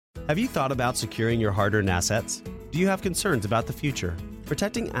Have you thought about securing your hard-earned assets? Do you have concerns about the future?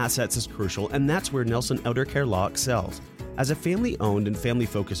 Protecting assets is crucial, and that's where Nelson Elder Care Law excels. As a family-owned and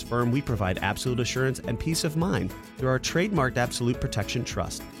family-focused firm, we provide absolute assurance and peace of mind through our trademarked Absolute Protection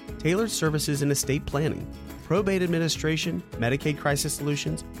Trust, tailored services in estate planning, probate administration, Medicaid crisis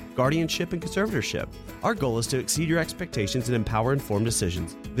solutions, guardianship, and conservatorship. Our goal is to exceed your expectations and empower informed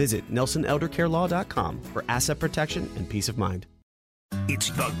decisions. Visit NelsonElderCareLaw.com for asset protection and peace of mind. It's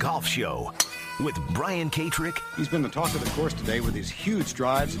The Golf Show with Brian Katrick. He's been the talk of the course today with his huge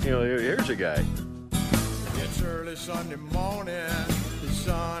drives. You know, here's a guy. It's early Sunday morning. The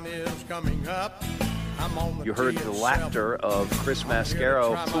sun is coming up. I'm on the You heard the laughter of Chris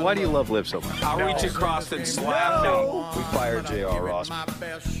Mascaro. So why do you love Liv so much? I'll reach across and slap him. We fired J.R. Ross.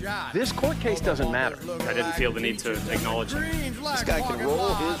 This court case doesn't matter. I didn't feel the need to acknowledge him. This guy can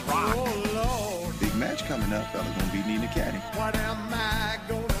roll his rock. Big match coming up. I'm going to be needing a caddy. What am I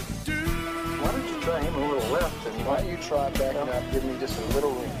going to do? Why don't you try him a little left, and why don't you try backing up, give me just a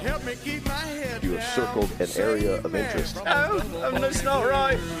little room. Help me keep my head You have circled an area of interest. Oh, that's not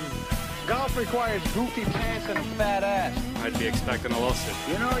right. Golf requires goofy pants and a fat ass. I'd be expecting a lawsuit.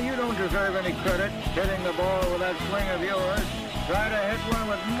 You know, you don't deserve any credit hitting the ball with that swing of yours. Try to hit one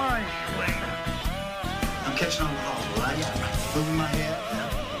with my swing. I'm catching on the ball, right? Moving my head.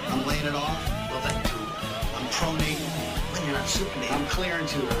 I'm laying it off. Well, that too. I'm pronating. When you're not supinating. I'm clearing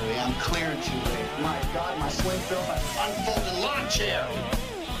too early. I'm clearing too late. My God, my swing felt like unfolded lawn chair.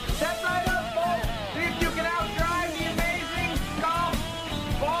 Step right up, folks. See if you can outdrive the amazing golf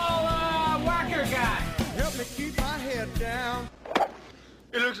ball whacker guy. Help me keep my head down.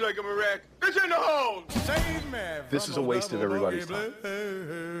 It looks like I'm a wreck. It's in the hole. Save me. This is a waste of everybody's time.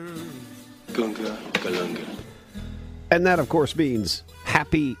 Gunga, galunga. And that, of course, means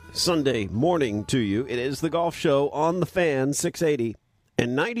happy Sunday morning to you. It is the Golf Show on the Fan, 680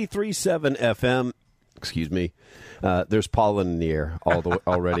 and 93.7 FM. Excuse me. There's pollen in the air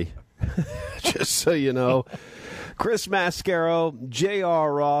already. Just so you know. Chris Mascaro,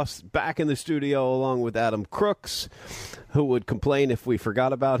 J.R. Ross, back in the studio along with Adam Crooks, who would complain if we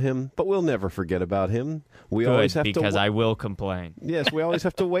forgot about him, but we'll never forget about him. We always have because I will complain. Yes, we always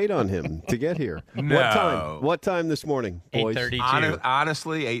have to wait on him to get here. No. What time this morning, boys? 8:32.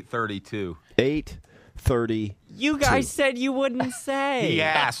 Honestly, 8:32. 8:30. You guys said you wouldn't say. He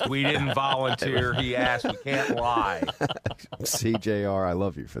asked. We didn't volunteer. He asked. We can't lie. CJR, I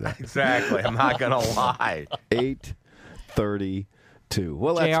love you for that. Exactly. I'm not going to lie. 8:32.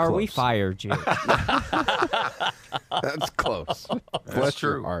 Well, that's JR, close. we fired you. That's close. That's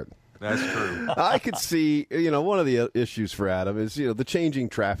true. Your heart. That's true. I could see, one of the issues for Adam is, the changing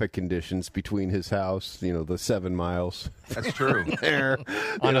traffic conditions between his house, the 7 miles. That's true. There,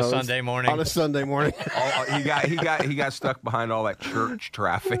 On a Sunday morning. On a Sunday morning. He got stuck behind all that church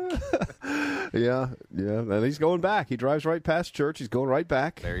traffic. Yeah, and he's going back. He drives right past church. He's going right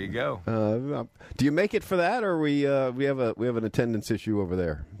back. There you go. Do you make it for that, or we have an attendance issue over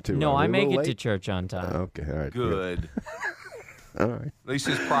there too? No, I make it late? to church on time. Okay, all right. Good. All right. At least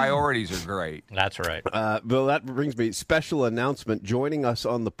his priorities are great. That's right. Well, that brings me special announcement. Joining us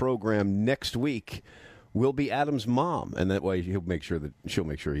on the program next week will be Adam's mom, and that way she'll make sure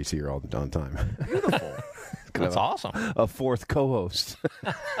he's here all the time. Beautiful. That's awesome. A fourth co-host.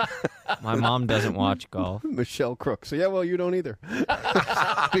 My mom doesn't watch golf. Michelle Crooks. Yeah, well, you don't either.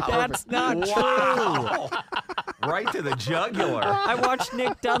 That's not Wow. Right to the jugular. I watched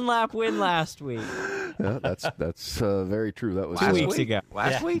Nick Dunlap win last week. Yeah, that's very true. That was 2 weeks ago.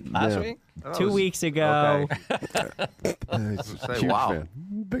 Last week? Last week? 2 weeks ago. Okay. Huge wow. fan.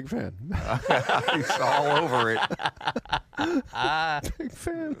 Big fan. He's all over it. Big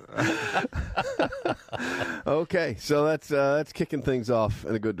fan. Okay, so that's kicking things off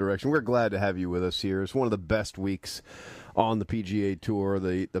in a good direction. We're glad to have you with us here. It's one of the best weeks on the PGA Tour,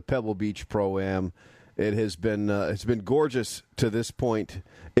 the Pebble Beach Pro-Am. It has been it's been gorgeous to this point.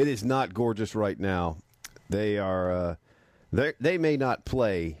 It is not gorgeous right now. They are they may not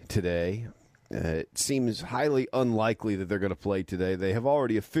play today. It seems highly unlikely that they're going to play today. They have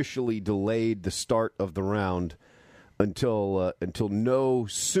already officially delayed the start of the round until no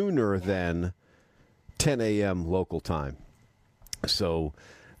sooner than 10 a.m. local time. So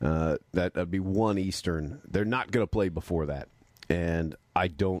that'd be 1 Eastern. They're not going to play before that, and I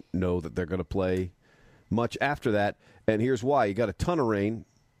don't know that they're going to play much after that. And here's why: you got a ton of rain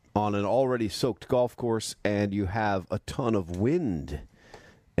on an already soaked golf course, and you have a ton of wind.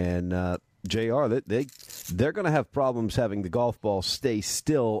 And JR, they're going to have problems having the golf ball stay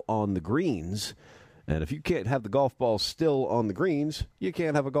still on the greens. And if you can't have the golf ball still on the greens, you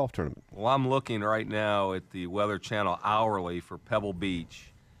can't have a golf tournament. Well, I'm looking right now at the Weather Channel hourly for Pebble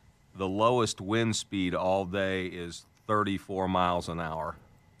Beach, the lowest wind speed all day is 34 miles an hour.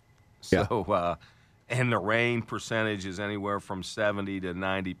 So, and the rain percentage is anywhere from 70 to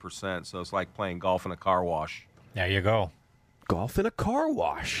 90%. So it's like playing golf in a car wash. There you go. Golf in a car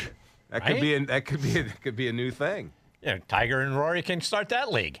wash. That could be a new thing. Yeah, Tiger and Rory can start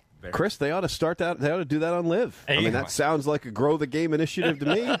that league. Chris, they ought to start that. They ought to do that on Live. I mean, that sounds like a grow the game initiative to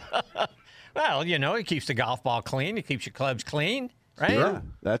me. Well, it keeps the golf ball clean. It keeps your clubs clean, right? Yeah,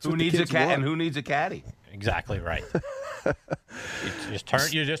 that's who what needs the a kids cat want. and who needs a caddy. Exactly right.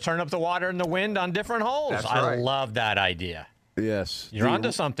 you just turn up the water and the wind on different holes. That's I right. love that idea. Yes. You're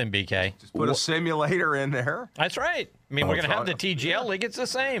onto something, BK. Just put a simulator in there. That's right. I mean, we're going to have the TGL league. It's the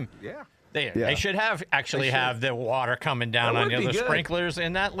same. Yeah. They should have the water coming down on the sprinklers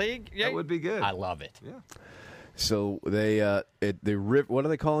in that league. Yeah, that would be good. I love it. Yeah. So what are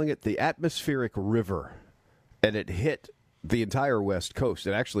they calling it? The atmospheric river, and it hit the entire West Coast.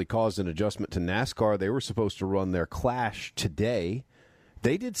 It actually caused an adjustment to NASCAR. They were supposed to run their Clash today.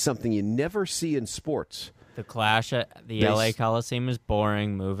 They did something you never see in sports. The Clash at the LA Coliseum is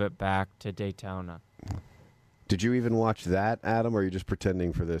boring. Move it back to Daytona. Did you even watch that, Adam, or are you just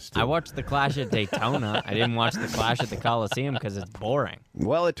pretending for this? I watched the Clash at Daytona. I didn't watch the Clash at the Coliseum because it's boring.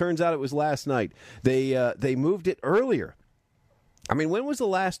 Well, it turns out it was last night. They moved it earlier. I mean, when was the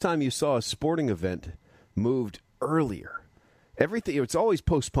last time you saw a sporting event moved earlier? Everything, it's always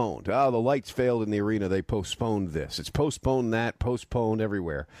postponed. Oh, the lights failed in the arena. They postponed this. It's postponed that, postponed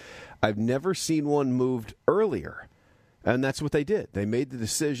everywhere. I've never seen one moved earlier. And that's what they did. They made the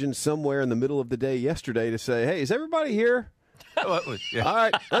decision somewhere in the middle of the day yesterday to say, "Hey, is everybody here? All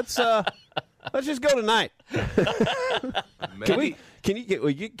right, let's just go tonight. Can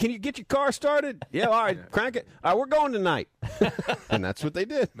you get your car started? Yeah, all right, crank it. All right, we're going tonight." And that's what they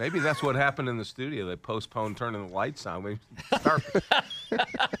did. Maybe that's what happened in the studio. They postponed turning the lights on. Maybe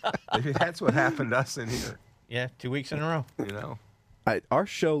that's what happened to us in here. Yeah, 2 weeks in a row. Our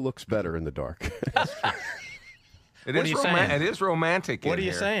show looks better in the dark. It is romantic. What are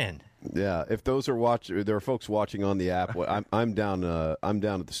you saying? Yeah, if those are there are folks watching on the app. I'm down. I'm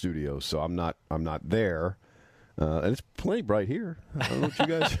down at the studio, so I'm not there. And it's plenty bright here. I don't know what you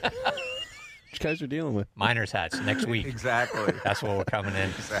guys are dealing with. Miners hats next week. Exactly. That's what we're coming in.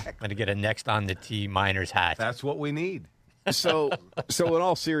 Exactly. I'm going to get a next on the tee Miners hat. That's what we need. So in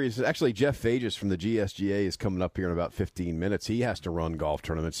all seriousness, actually, Jeff Fages from the GSGA is coming up here in about 15 minutes. He has to run golf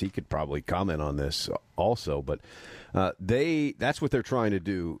tournaments. He could probably comment on this also, but that's what they're trying to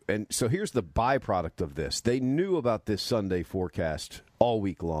do. And so here's the byproduct of this. They knew about this Sunday forecast all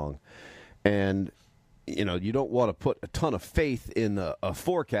week long, and you don't want to put a ton of faith in a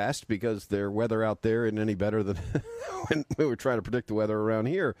forecast because their weather out there isn't any better than when we were trying to predict the weather around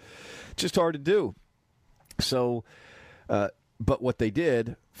here. It's just hard to do. So. But what they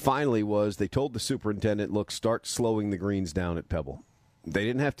did finally was they told the superintendent, look, start slowing the greens down at Pebble. They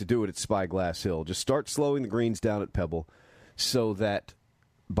didn't have to do it at Spyglass Hill. Just start slowing the greens down at Pebble so that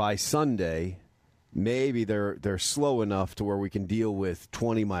by Sunday, maybe they're slow enough to where we can deal with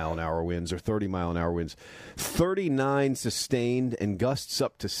 20-mile-an-hour winds or 30-mile-an-hour winds. 39 sustained and gusts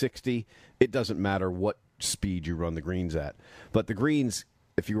up to 60. It doesn't matter what speed you run the greens at. But the greens...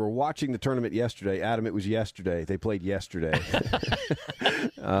 If you were watching the tournament yesterday, Adam, it was yesterday. They played yesterday.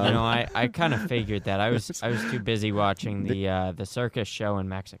 I kind of figured that. I was too busy watching the circus show in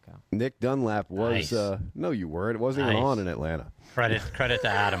Mexico. Nick Dunlap was Nice. No, you weren't. It wasn't even Nice. on in Atlanta. Credit to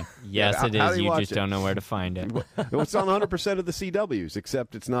Adam. Yes, Yeah, it how is. do you You watch just it? don't know where to find it. It's on 100% of the CWs,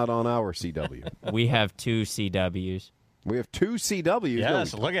 except it's not on our CW. We have 2 CWs. We have 2 CWs.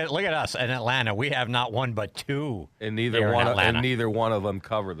 Yes, No, look at us in Atlanta. We have not one but 2. And here neither in one Atlanta. of them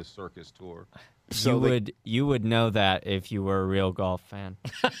cover the circus tour. So you would know that if you were a real golf fan.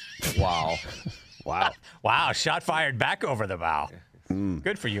 Wow. Wow, shot fired back over the bow.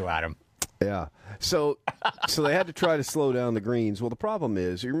 Good for you, Adam. Yeah. So they had to try to slow down the greens. Well, the problem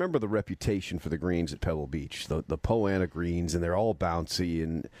is, you remember the reputation for the greens at Pebble Beach, the Poana greens, and they're all bouncy.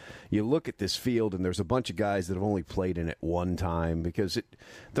 And you look at this field, and there's a bunch of guys that have only played in it one time because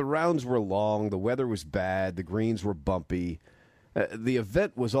the rounds were long, the weather was bad, the greens were bumpy. The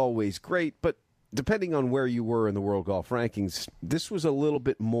event was always great, but depending on where you were in the World Golf Rankings, this was a little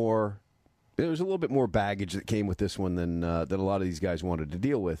bit more. There was a little bit more baggage that came with this one than a lot of these guys wanted to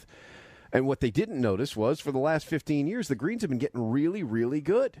deal with. And what they didn't notice was for the last 15 years, the greens have been getting really, really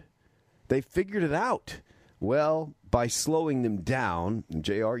good. They figured it out. Well, by slowing them down, and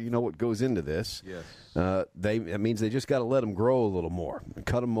JR, you know what goes into this. Yes. That means they just got to let them grow a little more.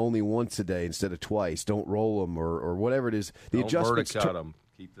 Cut them only once a day instead of twice. Don't roll them or whatever it is. The Don't adjustments verticut them.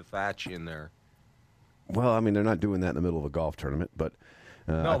 Keep the thatch in there. Well, I mean, they're not doing that in the middle of a golf tournament, but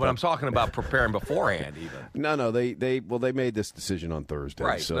No, but I'm talking about preparing beforehand, even. No, they made this decision on Thursday.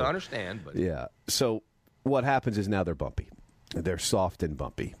 Right, so, I understand. But yeah, so what happens is now they're bumpy. They're soft and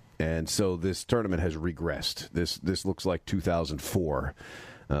bumpy. And so this tournament has regressed. This looks like 2004.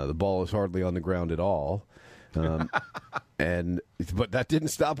 The ball is hardly on the ground at all. But that didn't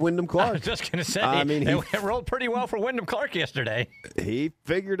stop Wyndham Clark. I was just going to say, it rolled pretty well for Wyndham Clark yesterday. He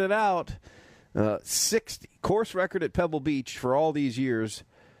figured it out. 60 course record at Pebble Beach for all these years.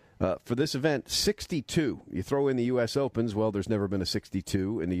 For this event, 62. You throw in the U.S. Opens. Well, there's never been a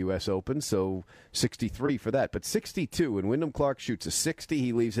 62 in the U.S. Open, so 63 for that. But 62, and Wyndham Clark shoots a 60.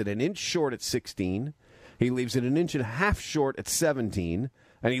 He leaves it an inch short at 16. He leaves it an inch and a half short at 17.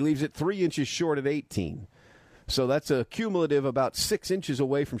 And he leaves it 3 inches short at 18. So that's a cumulative about 6 inches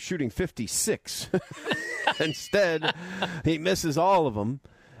away from shooting 56. Instead, he misses all of them,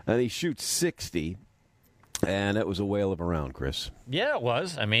 and he shoots 60. And it was a whale of a round, Chris. Yeah, it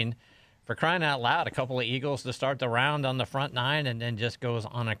was. I mean, for crying out loud, a couple of eagles to start the round on the front nine and then just goes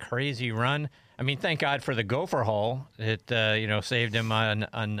on a crazy run. I mean, thank God for the gopher hole. It, saved him on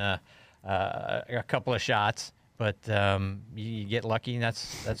a couple of shots. But you get lucky, and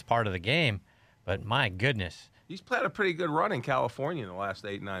that's part of the game. But my goodness. He's played a pretty good run in California in the last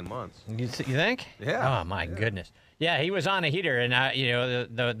 8-9 months. You think? Yeah. Oh, my goodness. Yeah, he was on a heater, and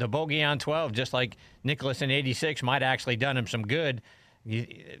the bogey on 12, just like Nicholas in 86, might have actually done him some good.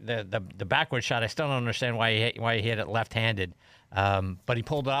 The backward shot, I still don't understand why he hit it left-handed, but he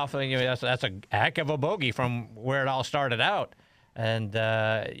pulled it off. That's a heck of a bogey from where it all started out. And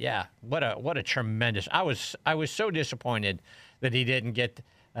what a tremendous! I was so disappointed that he didn't get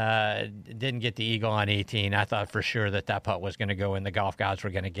the eagle on 18. I thought for sure that putt was going to go in. The golf gods were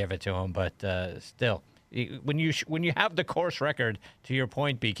going to give it to him, but still, when you have the course record, to your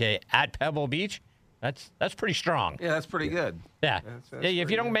point, BK, at Pebble Beach, that's pretty strong. Yeah, that's pretty good. Yeah, that's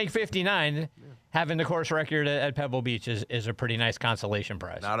if you don't make 59, having the course record at Pebble Beach is a pretty nice consolation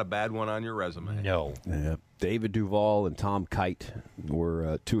prize. Not a bad one on your resume. No. Yeah. David Duval and Tom Kite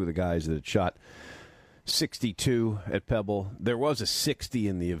were two of the guys that had shot 62 at Pebble. There was a 60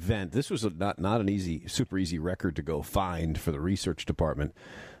 in the event. This was not an super easy record to go find for the research department.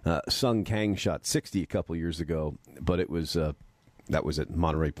 Sung Kang shot 60 a couple years ago, but it was that was at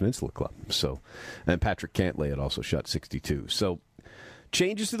Monterey Peninsula Club. So, and Patrick Cantlay had also shot 62. So,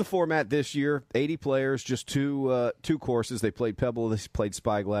 changes to the format this year. 80 players, just two courses. They played Pebble. They played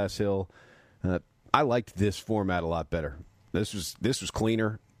Spyglass Hill. I liked this format a lot better. This was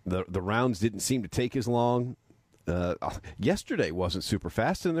cleaner. The rounds didn't seem to take as long. Yesterday wasn't super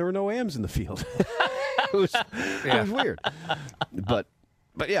fast, and there were no AMs in the field. It was weird. But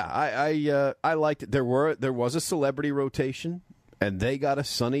yeah, I liked it. There was a celebrity rotation, and they got a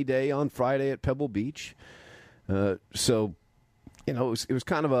sunny day on Friday at Pebble Beach. So it was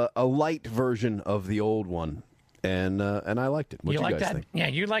kind of a light version of the old one, and I liked it. What do you guys think? Yeah,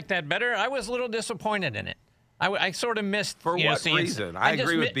 you liked that better. I was a little disappointed in it. I sort of missed. For what reason? I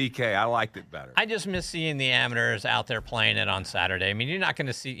agree with BK. I liked it better. I just miss seeing the amateurs out there playing it on Saturday. I mean, you're not going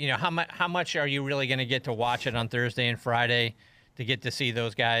to see. How much are you really going to get to watch it on Thursday and Friday to get to see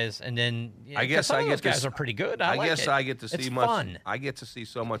those guys? And then I guess some of those guys are pretty good. I guess I get to see fun. I get to see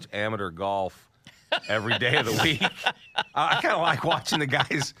so much amateur golf every day of the week. I kind of like watching the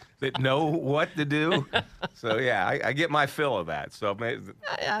guys that know what to do. So yeah, I get my fill of that. So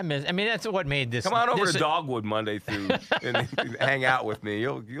I mean, that's what made this. Come on over to Dogwood Monday through and hang out with me.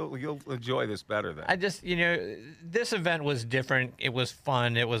 You'll enjoy this better then. I just this event was different. It was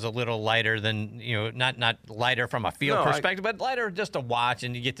fun. It was a little lighter than not lighter from a field perspective, but lighter just to watch,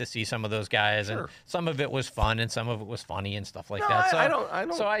 and you get to see some of those guys. Sure. And some of it was fun, and some of it was funny and stuff like that. So I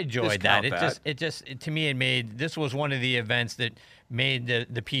don't. So I enjoyed that. It just to me this was one of the events that made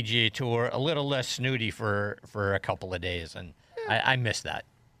the PGA Tour a little less snooty for a couple of days, and I missed that.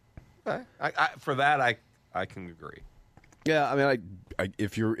 For that, I can agree. Yeah, I mean,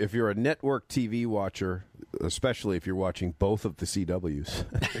 if you're a network TV watcher, especially if you're watching both of the CWs,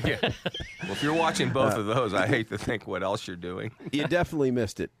 yeah. Well, if you're watching both of those, I hate to think what else you're doing. You definitely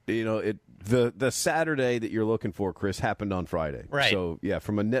missed it. The Saturday that you're looking for, Chris, happened on Friday. Right. So yeah,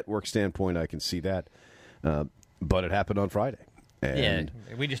 from a network standpoint, I can see that, but it happened on Friday. And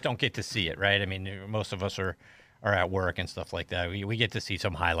we just don't get to see it, right? I mean, most of us are at work and stuff like that. We get to see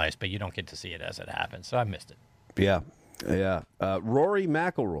some highlights, but you don't get to see it as it happens. So I missed it. Yeah. Rory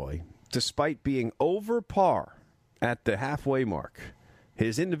McIlroy, despite being over par at the halfway mark,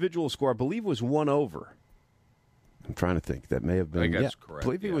 his individual score, I believe, was 1 over. I'm trying to think. That may have been. I think that's correct. I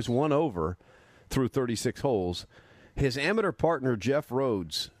believe he was 1 over through 36 holes. His amateur partner, Jeff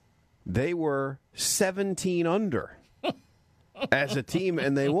Rhodes, they were 17 under. as a team,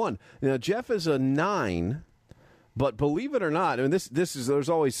 and they won. Now, Jeff is a 9, but believe it or not, I mean, there's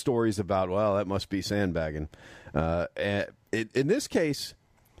always stories about, well, that must be sandbagging. In this case,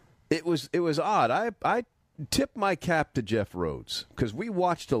 it was odd. I tip my cap to Jeff Rhodes because we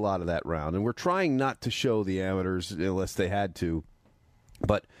watched a lot of that round, and we're trying not to show the amateurs unless they had to.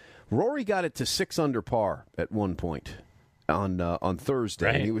 But Rory got it to 6 under par at one point on Thursday,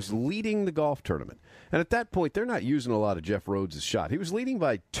 right. And he was leading the golf tournament. And at that point, they're not using a lot of Jeff Rhodes' shot. He was leading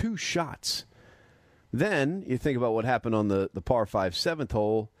by 2 shots. Then you think about what happened on the par 5 7th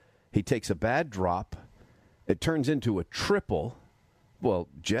hole. He takes a bad drop. It turns into a triple. Well,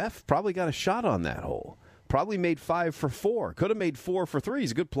 Jeff probably got a shot on that hole. Probably made 5 for 4. Could have made 4 for 3.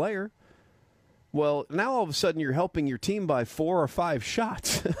 He's a good player. Well, now all of a sudden you're helping your team by 4 or 5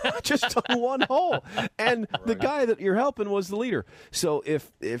 shots just on one hole. And the guy that you're helping was the leader. So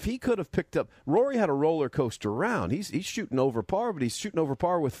if he could have picked up, Rory had a roller coaster round. He's shooting over par, but he's shooting over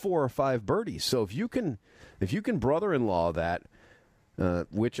par with 4 or 5 birdies. So if you can brother-in-law that,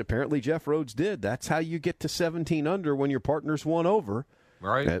 which apparently Jeff Rhodes did, that's how you get to 17 under when your partner's 1 over.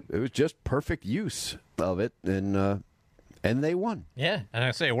 Right. It was just perfect use of it, and they won. Yeah, and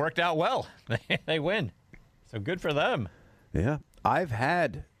I say it worked out well. They win. So good for them. Yeah. I've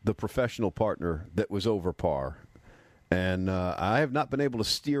had the professional partner that was over par, and I have not been able to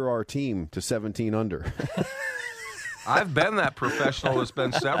steer our team to 17 under. I've been that professional that's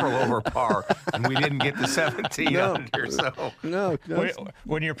been several over par, and we didn't get to 17 under. So no.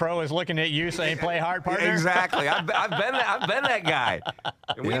 When your pro is looking at you saying, "Play hard, partner." Exactly. I've been that guy,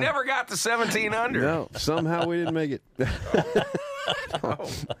 and we never got to 17 under. No, somehow we didn't make it.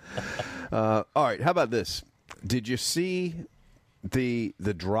 All right. How about this? Did you see the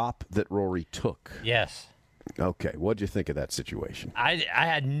drop that Rory took? Yes. Okay, what'd you think of that situation? I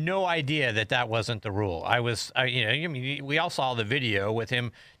had no idea that wasn't the rule. We all saw the video with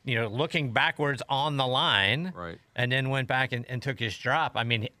him, looking backwards on the line, right, and then went back and took his drop. I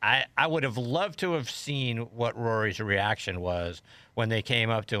mean, I would have loved to have seen what Rory's reaction was when they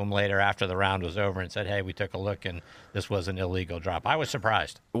came up to him later after the round was over and said, "Hey, we took a look and this was an illegal drop." I was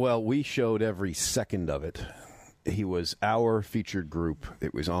surprised. Well, we showed every second of it. He was our featured group.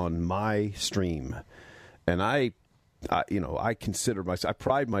 It was on my stream. And I consider myself, I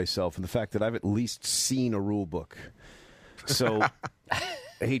pride myself in the fact that I've at least seen a rule book. So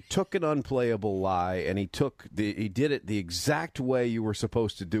he took an unplayable lie, and he did it the exact way you were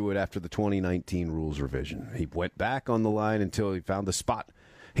supposed to do it after the 2019 rules revision. He went back on the line until he found the spot.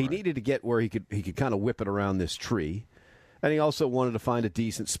 He needed to get where he could kind of whip it around this tree, and he also wanted to find a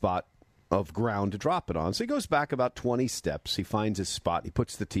decent spot of ground to drop it on. So he goes back about 20 steps. He finds his spot. He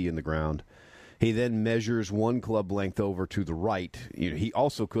puts the tee in the ground. He then measures 1 club length over to the right. He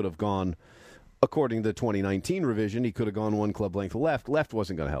also could have gone, according to the 2019 revision, he could have gone 1 club length left. Left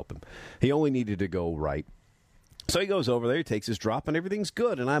wasn't going to help him. He only needed to go right. So he goes over there, he takes his drop, and everything's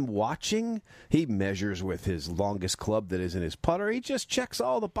good. And I'm watching. He measures with his longest club that is in his putter. He just checks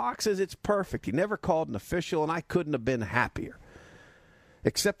all the boxes. It's perfect. He never called an official, and I couldn't have been happier.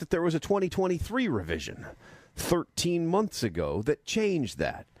 Except that there was a 2023 revision 13 months ago that changed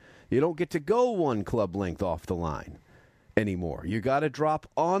that. You don't get to go 1 club length off the line anymore. You got to drop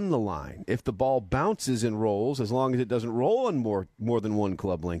on the line. If the ball bounces and rolls, as long as it doesn't roll on more than 1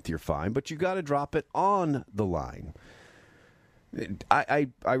 club length, you're fine. But you got to drop it on the line. I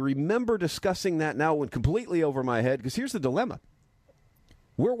remember discussing that now went completely over my head because here's the dilemma.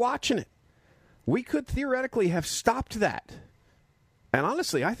 We're watching it. We could theoretically have stopped that. And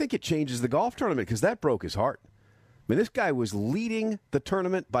honestly, I think it changes the golf tournament because that broke his heart. I mean, this guy was leading the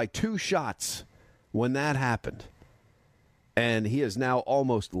tournament by 2 shots when that happened. And he is now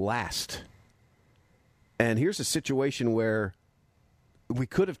almost last. And here's a situation where we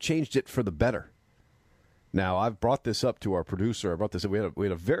could have changed it for the better. Now, I've brought this up to our producer. We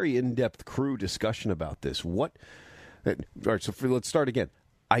had a very in-depth crew discussion about this. All right, so let's start again.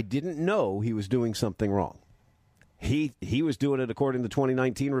 I didn't know he was doing something wrong. He was doing it according to the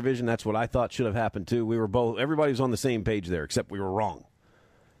 2019 revision. That's what I thought should have happened too. Everybody was on the same page there, except we were wrong.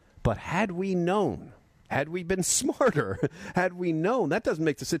 But had we known, had we been smarter, had we known, that doesn't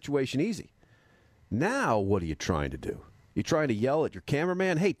make the situation easy. Now, what are you trying to do? You trying to yell at your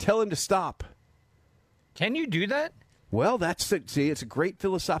cameraman? Hey, tell him to stop. Can you do that? Well, it's a great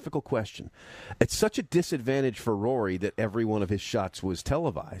philosophical question. It's such a disadvantage for Rory that every one of his shots was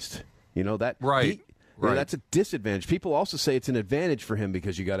televised. Right. Yeah, that's a disadvantage. People also say it's an advantage for him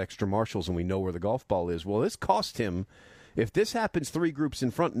because you got extra marshals and we know where the golf ball is. Well, this cost him. If this happens 3 groups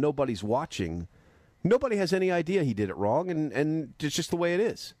in front, nobody's watching. Nobody has any idea he did it wrong, and it's just the way it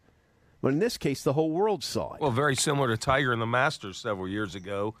is. But in this case, the whole world saw it. Well, very similar to Tiger in the Masters several years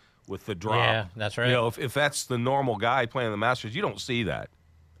ago with the drop. Yeah, that's right. You know, if that's the normal guy playing the Masters, you don't see that.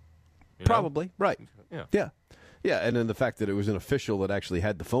 You know? Probably, right. Yeah. Yeah, and then the fact that it was an official that actually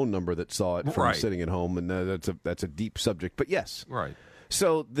had the phone number that saw it from Right. sitting at home, and that's a deep subject. But yes. Right.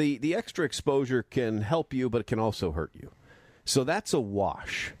 So the extra exposure can help you, but it can also hurt you. So that's a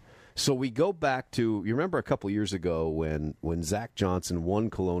wash. So we go back to, you remember a couple years ago when Zach Johnson won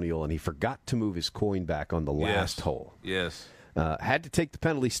Colonial and he forgot to move his coin back on the last hole. Yes. Had to take the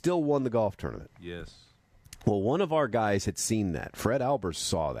penalty, still won the golf tournament. Yes. Well, one of our guys had seen that. Fred Albers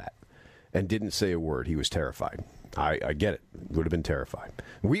saw that and didn't say a word. He was terrified. I get it. Would have been terrified.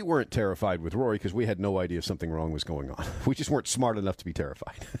 We weren't terrified with Rory because we had no idea something wrong was going on. We just weren't smart enough to be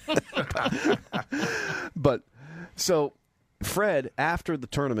terrified. But so Fred, after the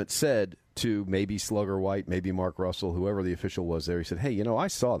tournament, said to maybe Slugger White, maybe Mark Russell, whoever the official was there, he said, hey, I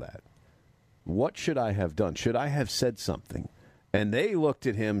saw that. What should I have done? Should I have said something? And they looked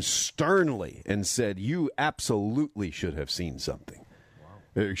at him sternly and said, you absolutely should have seen something.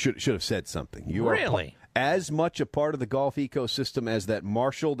 Wow. Should have said something. You really? Are as much a part of the golf ecosystem as that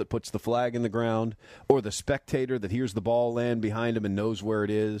marshal that puts the flag in the ground or the spectator that hears the ball land behind him and knows where it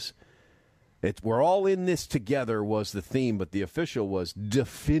is. We're all in this together was the theme, but the official was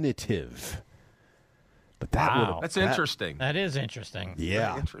definitive. But That's interesting. That is interesting. Yeah.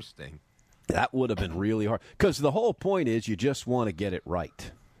 Very interesting. That would have been really hard. Because the whole point is you just want to get it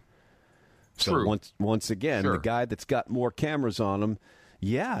right. True. So once again, Sure. the guy that's got more cameras on him,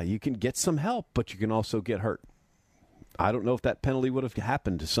 yeah, you can get some help, but you can also get hurt. I don't know if that penalty would have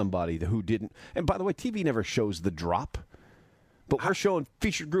happened to somebody who didn't. And by the way, TV never shows the drop. But we're showing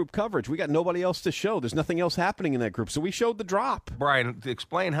featured group coverage. We got nobody else to show. There's nothing else happening in that group, so we showed the drop. Brian, to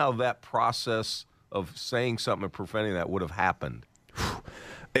explain how that process of saying something and preventing that would have happened.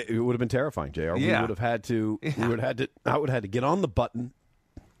 It would have been terrifying, JR. Yeah. We would have had to. Yeah. I would have had to get on the button.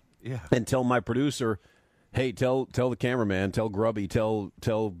 Yeah. And tell my producer, hey, tell the cameraman, tell Grubby, tell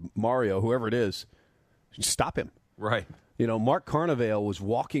Mario, whoever it is, stop him. Right. Mark Carnevale was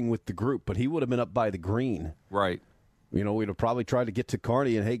walking with the group, but he would have been up by the green. Right. We'd have probably tried to get to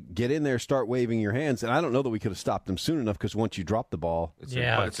Carney and, hey, get in there, start waving your hands. And I don't know that we could have stopped him soon enough because once you drop the ball. It's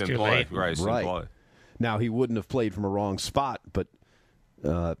in too play. late. Right. It's in play. Now, he wouldn't have played from a wrong spot, but,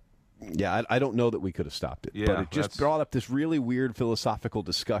 I don't know that we could have stopped it. Yeah, but it just brought up this really weird philosophical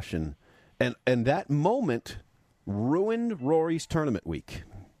discussion. And that moment ruined Rory's tournament week.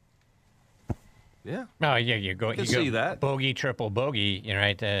 Yeah. Oh, yeah, you go see that. bogey, triple bogey,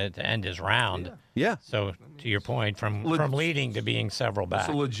 right, to end his round. Yeah. So to your point, from leading to being several back.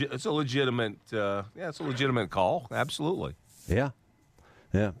 It's a legitimate it's a legitimate call. Absolutely. Yeah.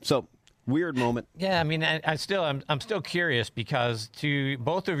 Yeah. So weird moment. Yeah, I mean, I'm still curious because to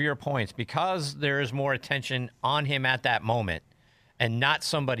both of your points, because there is more attention on him at that moment and not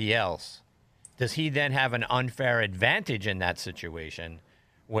somebody else, does he then have an unfair advantage in that situation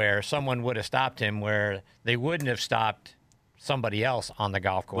where someone would have stopped him where they wouldn't have stopped somebody else on the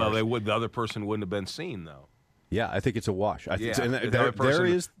golf course? Well, the other person wouldn't have been seen, though. Yeah, I think it's a wash.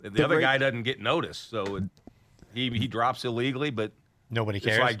 The other guy doesn't get noticed, so he drops illegally, but nobody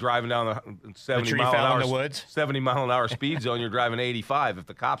cares. It's like driving down the 70 mile an hour speed zone. You're driving 85. If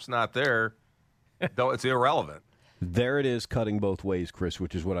the cop's not there, it's irrelevant. There it is, cutting both ways, Chris,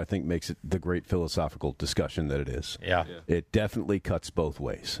 which is what I think makes it the great philosophical discussion that it is. Yeah. It definitely cuts both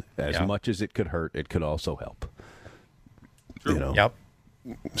ways. As much as it could hurt, it could also help. True. Yep.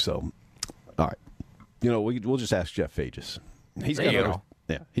 So, all right. We'll just ask Jeff Fages. He's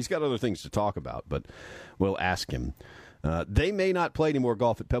got other things to talk about, but we'll ask him. They may not play any more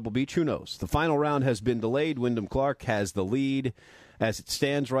golf at Pebble Beach. Who knows? The final round has been delayed. Wyndham Clark has the lead. As it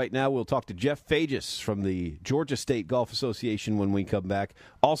stands right now, we'll talk to Jeff Fages from the Georgia State Golf Association when we come back.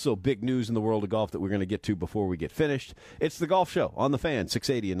 Also, big news in the world of golf that we're going to get to before we get finished. It's The Golf Show on The Fan,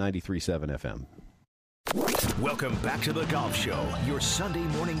 680 and 93.7 FM. Welcome back to The Golf Show, your Sunday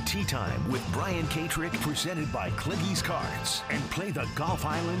morning tee time with Brian Katrick, presented by Cleggy's Cards and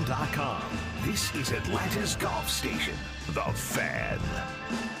PlayTheGolfIsland.com. This is Atlanta's golf station, The Fan.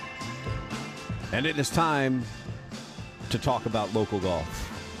 And it is time to talk about local golf.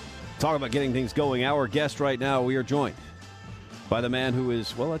 Talk about getting things going. Our guest right now, we are joined by the man who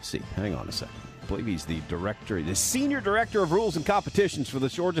is, well, let's see. Hang on a second. I believe he's the senior director of rules and competitions for the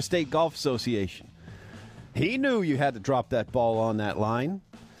Georgia State Golf Association. He knew you had to drop that ball on that line.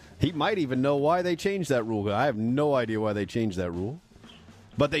 He might even know why they changed that rule. I have no idea why they changed that rule.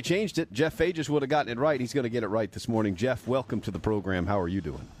 But they changed it. Jeff Fages would have gotten it right. He's going to get it right this morning. Jeff, welcome to the program. How are you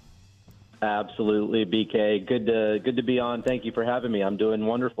doing? Absolutely, BK. Good to be on. Thank you for having me. I'm doing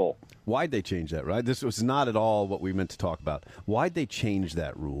wonderful. Why'd they change that, right? This was not at all what we meant to talk about. Why'd they change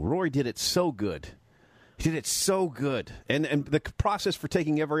that rule? Rory did it so good. He did it so good. And the process for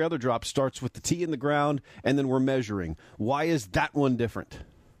taking every other drop starts with the tee in the ground, and then we're measuring. Why is that one different?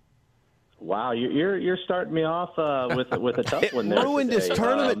 Wow, you're starting me off with a tough one there. It ruined his today.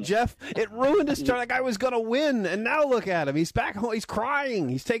 tournament, Jeff. It ruined his tournament. That guy was going to win, and now look at him. He's back home. He's crying.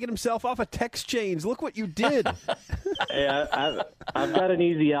 He's taking himself off a text chains. Look what you did. Hey, I've got an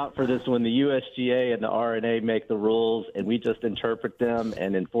easy out for this one. The USGA and the RNA make the rules, and we just interpret them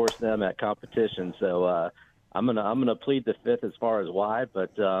and enforce them at competition. So I'm gonna plead the fifth as far as why,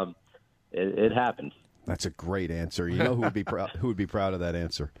 but it happens. That's a great answer. You know who would be proud? Who would be proud of that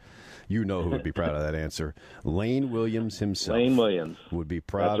answer? You know who would be proud of that answer. Lane Williams himself. Lane Williams would be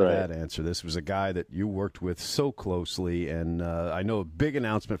proud of that answer. This was a guy that you worked with so closely, and I know a big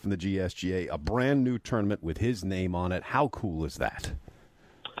announcement from the GSGA, a brand new tournament with his name on it. How cool is that?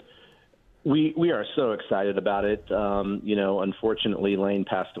 We are so excited about it. Unfortunately, Lane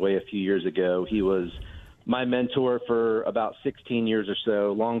passed away a few years ago. He was my mentor for about 16 years or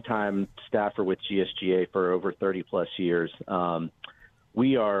so, longtime staffer with GSGA for over 30-plus years.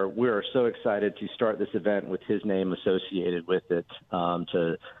 We are so excited to start this event with his name associated with it,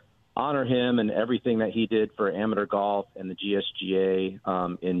 to honor him and everything that he did for amateur golf and the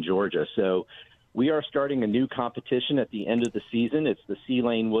GSGA in Georgia. So we are starting a new competition at the end of the season. It's the C.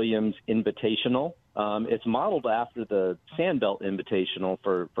 Lane Williams Invitational. It's modeled after the Sandbelt Invitational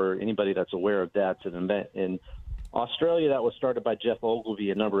for anybody that's aware of that. It's an event in Australia that was started by Jeff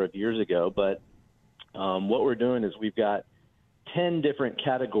Ogilvy a number of years ago. But what we're doing is we've got 10 different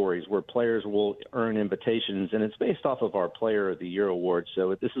categories where players will earn invitations, and it's based off of our Player of the Year award.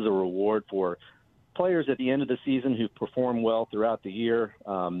 So this is a reward for players at the end of the season who perform well throughout the year,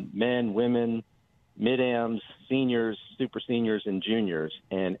 men, women, mid-ams, seniors, super seniors, and juniors.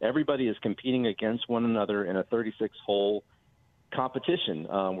 And everybody is competing against one another in a 36-hole competition.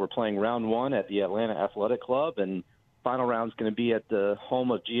 We're playing round one at the Atlanta Athletic Club, and final round is going to be at the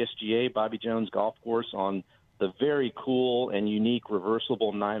home of GSGA, Bobby Jones Golf Course, on the very cool and unique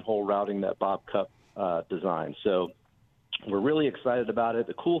reversible 9-hole routing that Bob Cupp designed. So we're really excited about it.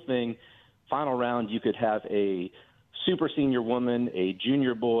 The cool thing, final round, you could have a super senior woman, a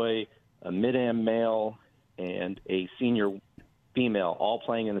junior boy, a mid-am male, and a senior female, all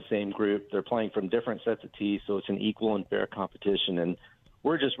playing in the same group. They're playing from different sets of tees, so it's an equal and fair competition, and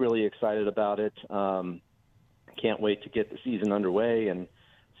we're just really excited about it. Can't wait to get the season underway and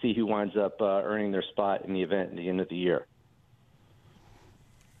see who winds up earning their spot in the event at the end of the year.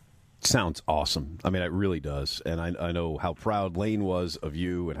 Sounds awesome. I mean, it really does. And I know how proud Lane was of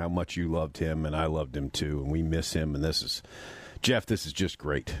you and how much you loved him, and I loved him too. And we miss him. And Jeff, this is just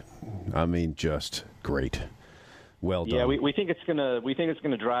great. I mean, just great. Well done. Yeah, we think it's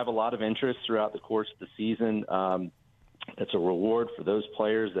gonna drive a lot of interest throughout the course of the season. It's a reward for those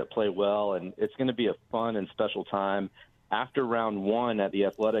players that play well, and it's going to be a fun and special time. After round one at the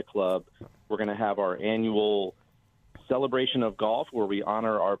Athletic Club, we're going to have our annual celebration of golf where we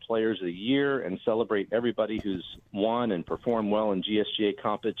honor our players of the year and celebrate everybody who's won and performed well in GSGA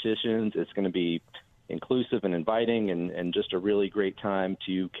competitions. It's going to be inclusive and inviting and just a really great time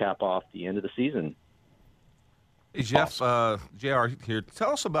to cap off the end of the season. Hey, Jeff, JR here.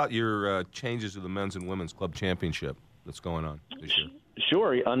 Tell us about your changes to the men's and women's club championship that's going on this year.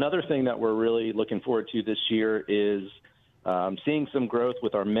 Sure. Another thing that we're really looking forward to this year is seeing some growth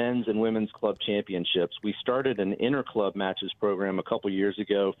with our men's and women's club championships. We started an inter-club matches program a couple years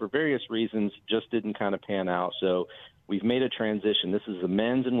ago. For various reasons, just didn't kind of pan out. So we've made a transition. This is the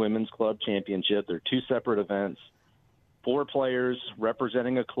men's and women's club championship. They're two separate events, 4 players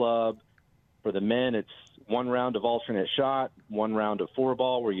representing a club. For the men, it's 1 round of alternate shot, 1 round of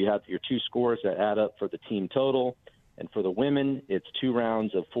 4-ball, where you have your 2 scores that add up for the team total. And for the women, it's 2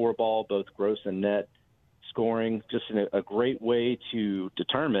 rounds of 4-ball, both gross and net scoring. Just a great way to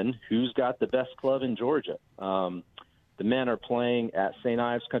determine who's got the best club in Georgia. The men are playing at St.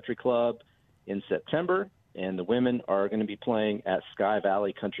 Ives Country Club in September, and the women are going to be playing at Sky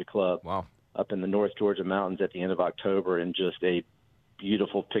Valley Country Club up in the North Georgia mountains at the end of October, in just a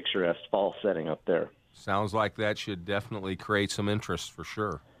beautiful, picturesque fall setting up there. Sounds like that should definitely create some interest for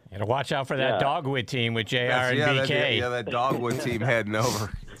sure. You got to watch out for that Dogwood team with JR and BK. That Dogwood team heading over.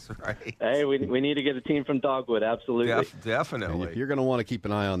 That's right. Hey, we need to get a team from Dogwood, absolutely. Definitely. You're going to want to keep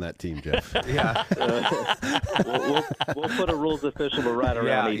an eye on that team, Jeff. Yeah. We'll put a rules official to right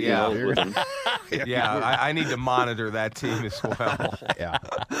around 18 holes with him. I need to monitor that team as well. Yeah.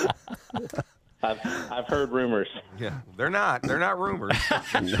 I've heard rumors. Yeah, they're not rumors.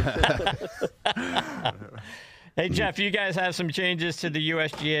 Hey, Jeff, you guys have some changes to the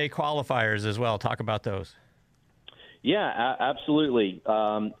USGA qualifiers as well. Talk about those. Yeah, absolutely.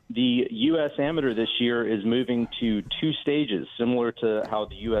 The U.S. Amateur this year is moving to 2 stages, similar to how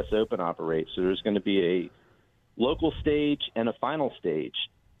the U.S. Open operates. So there's going to be a local stage and a final stage.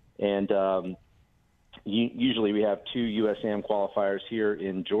 And usually we have 2 USAM qualifiers here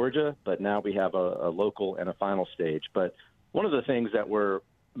in Georgia, but now we have a local and a final stage. But one of the things that we're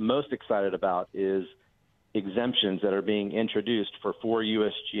most excited about is exemptions that are being introduced for 4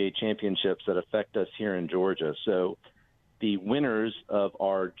 USGA championships that affect us here in Georgia. So the winners of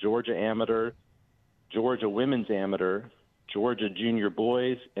our Georgia Amateur, Georgia Women's Amateur, Georgia Junior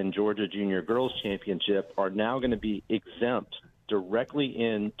Boys, and Georgia Junior Girls Championship are now going to be exempt directly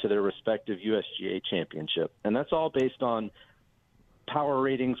into their respective USGA championship. And that's all based on power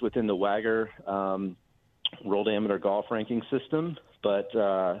ratings within the WAGR World Amateur Golf Ranking System. But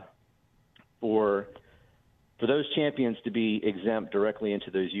for those champions to be exempt directly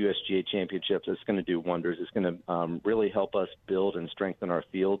into those USGA championships, it's going to do wonders. It's going to really help us build and strengthen our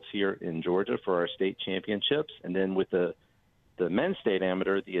fields here in Georgia for our state championships. And then with the men's state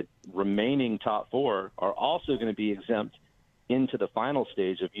amateur, the remaining top 4 are also going to be exempt into the final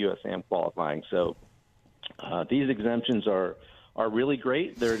stage of USAM qualifying. So these exemptions are really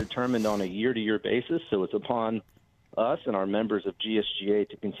great. They're determined on a year-to-year basis, so it's upon us and our members of GSGA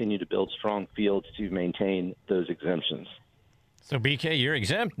to continue to build strong fields to maintain those exemptions. So, BK, you're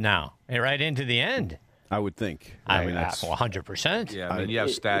exempt now, right into the end. I would think. I mean, that's 100%. Yeah, I mean, you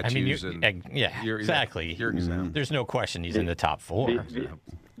have statues. Yeah, exactly. You're exempt. There's no question he's in the top 4.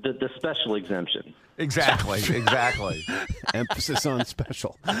 The special exemption. Exactly. Emphasis on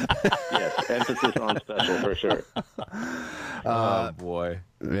special. Yes, emphasis on special for sure. Oh, boy.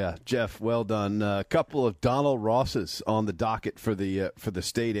 Yeah, Jeff, well done. A couple of Donald Rosses on the docket for the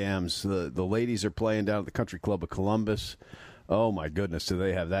state AMs. The ladies are playing down at the Country Club of Columbus. Oh, my goodness, do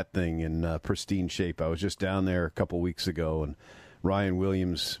they have that thing in pristine shape. I was just down there a couple weeks ago, and Ryan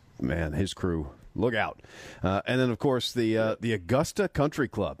Williams, man, his crew, look out. And then, of course, the Augusta Country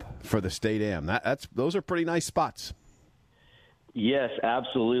Club for the state AM. Those are pretty nice spots. Yes,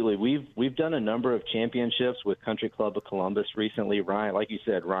 absolutely. We've done a number of championships with Country Club of Columbus recently. Ryan, like you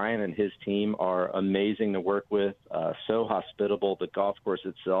said, Ryan and his team are amazing to work with, so hospitable. The golf course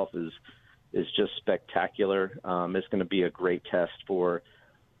itself is just spectacular. It's going to be a great test for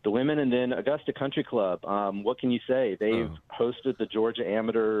the women. And then Augusta Country Club, what can you say? They've hosted the Georgia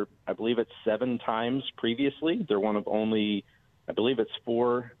Amateur, I believe it's 7 times previously. They're one of only, I believe it's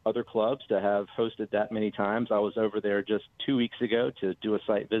 4 other clubs to have hosted that many times. I was over there just 2 weeks ago to do a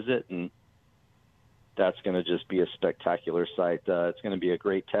site visit, and that's going to just be a spectacular site. It's going to be a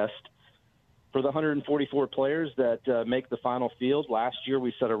great test for the 144 players that make the final field. Last year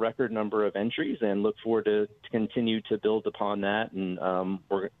we set a record number of entries and look forward to continue to build upon that. And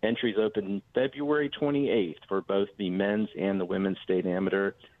entries open February 28th for both the men's and the women's state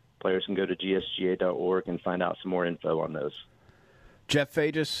amateur. Players can go to gsga.org and find out some more info on those. Jeff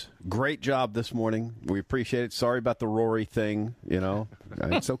Fages, great job this morning. We appreciate it. Sorry about the Rory thing.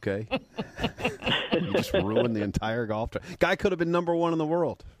 It's okay. You just ruined the entire golf tournament. Guy could have been number 1 in the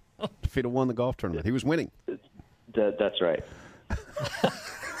world if he'd have won the golf tournament. He was winning. That's right.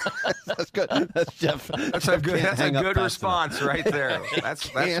 That's good. That's Jeff. That's a good response right there.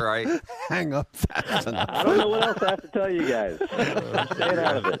 That's right. Hang up fast enough. I don't know what else I have to tell you guys. Stay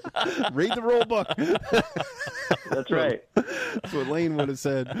out of it. Read the rule book. That's right. That's what Lane would have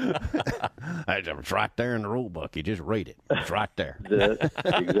said. It's right there in the rule book. You just read it. It's right there.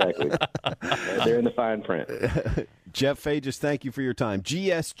 Exactly. Right there in the fine print. Jeff Fages, thank you for your time.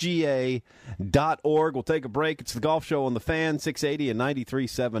 GSGA.org. We'll take a break. It's the Golf Show on the Fan, 680 and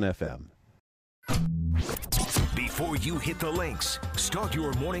 93.7 FM. Before you hit the links, start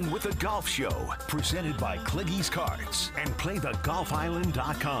your morning with the Golf Show, presented by Cleggy's Cards and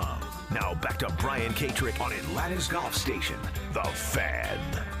playthegolfisland.com. Now back to Brian Katrick on Atlanta's Golf Station, The Fan.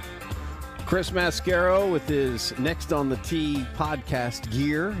 Chris Mascaro with his Next on the Tee podcast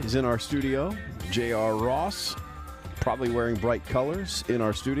gear is in our studio. J.R. Ross, probably wearing bright colors in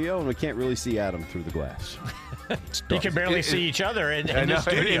our studio, and we can't really see Adam through the glass. You can barely see each other in the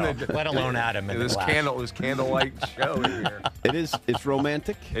studio, let alone Adam in the glass. This candlelight show in here. It's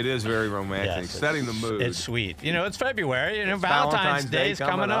romantic. It is very romantic, setting the mood. It's sweet. It's February. Valentine's Day is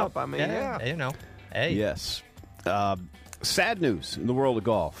coming up. I mean, yeah. Hey. Yes. Sad news in the world of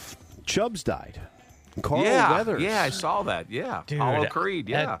golf. Chubbs died. Carl yeah, Weathers. Yeah, I saw that. Yeah, Dude, Apollo Creed.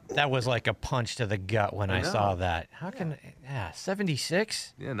 Yeah, that was like a punch to the gut when I saw that. How can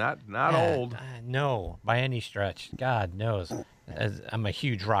 76? Yeah, not old. No, by any stretch. God knows. I'm a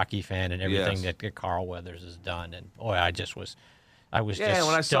huge Rocky fan and everything that Carl Weathers has done, and boy, I was just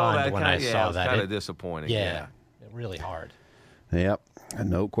when I saw stunned that, when kinda, I saw that. Kind of disappointing. Yeah, really hard. Yep,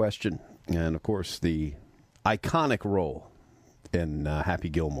 no question. And of course, the iconic role in Happy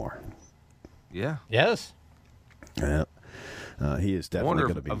Gilmore. Yeah. Yes. Yeah. He is definitely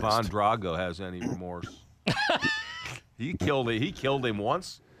going to be missed. Ivan Drago has any remorse. He killed him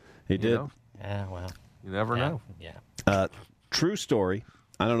once. He did. Know? Yeah, well. You never know. Yeah. True story.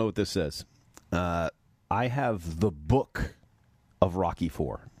 I don't know what this says. I have the book of Rocky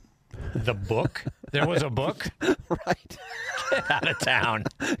IV. The book? There was a book? Right. Get out of town.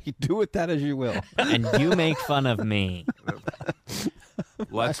 You do with that as you will. And you make fun of me.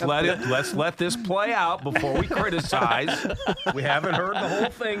 Let's let this play out before we criticize. We haven't heard the whole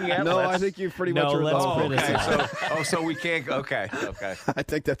thing yet. No, I think you've pretty much heard the whole thing. Okay, so we can't. Okay. I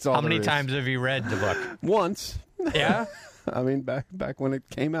think that's all. How many times have you read the book? Once. Yeah. I mean, back when it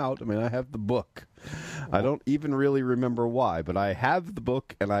came out. I mean, I have the book. I don't even really remember why, but I have the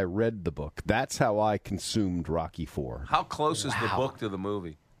book and I read the book. That's how I consumed Rocky IV. How close is the book to the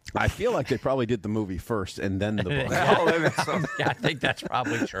movie? I feel like they probably did the movie first and then the book. Yeah, I think that's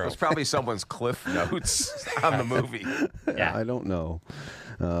probably true. It's probably someone's cliff notes on the movie. Yeah, I don't know,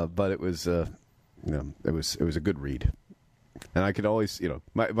 but it was, it was a good read. And I could always,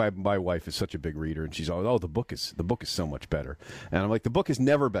 my wife is such a big reader, and she's always, the book is so much better. And I'm like, the book is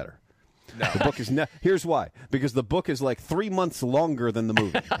never better. No. The book is here's why. Because the book is like 3 months longer than the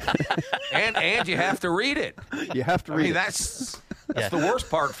movie. and you have to read it. You have to read it. That's the worst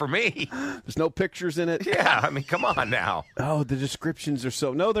part for me. There's no pictures in it. Yeah, I mean, come on now. Oh, the descriptions are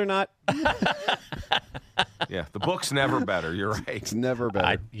so... No, they're not. Yeah, the book's never better. You're right. It's never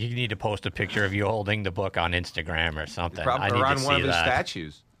better. You need to post a picture of you holding the book on Instagram or something. Probably I need on to one see of his that.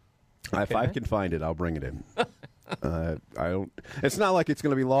 statues. If I can find it, I'll bring it in. I don't. It's not like it's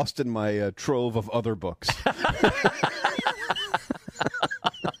going to be lost in my trove of other books.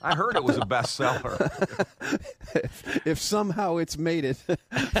 I heard it was a bestseller. If somehow it's made it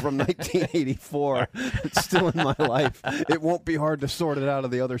from 1984, it's still in my life, it won't be hard to sort it out of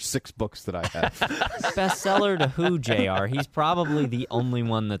the other 6 books that I have. Bestseller to who, JR? He's probably the only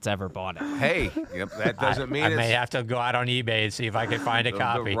one that's ever bought it. Hey, that doesn't mean I may have to go out on eBay and see if I can find a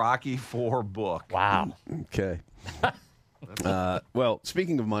copy. The Rocky IV book. Wow. Okay. Well,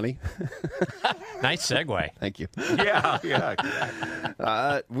 speaking of money. Nice segue. Thank you. Yeah.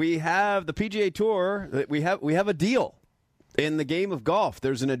 We have the PGA Tour. We have a deal in the game of golf.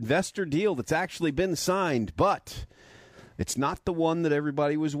 There's an investor deal that's actually been signed, but it's not the one that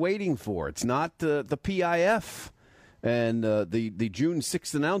everybody was waiting for. It's not the PIF and the June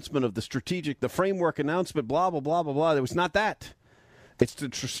 6th announcement of the framework announcement, blah, blah, blah, blah, blah. It was not that. It's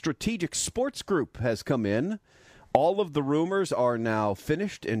the Strategic Sports Group has come in. All of the rumors are now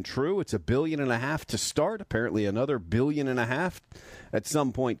finished and true. It's $1.5 billion to start. Apparently another $1.5 billion at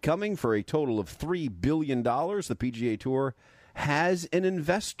some point coming for a total of $3 billion. The PGA Tour has an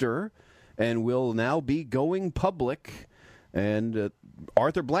investor and will now be going public. And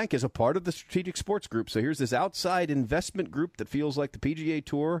Arthur Blank is a part of the Strategic Sports Group. So here's this outside investment group that feels like the PGA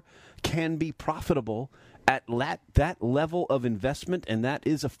Tour can be profitable at that level of investment, and that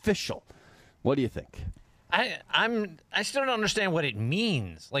is official. What do you think? I still don't understand what it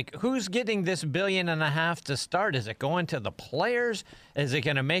means. Like, who's getting this $1.5 billion to start? Is it going to the players? Is it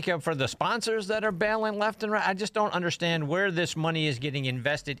going to make up for the sponsors that are bailing left and right? I just don't understand where this money is getting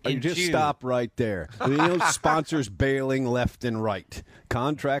invested into. Just stop right there. Sponsors bailing left and right.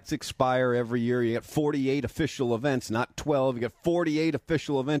 Contracts expire every year. You get 48 official events, not 12. You get 48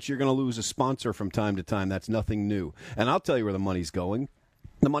 official events. You're going to lose a sponsor from time to time. That's nothing new. And I'll tell you where the money's going.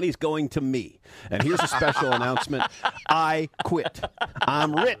 The money's going to me. And here's a special announcement. I quit.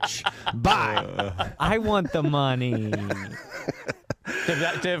 I'm rich. Bye. I want the money.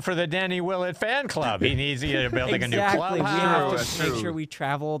 For the Danny Willett fan club. He needs either building a new clubhouse. We have to make sure we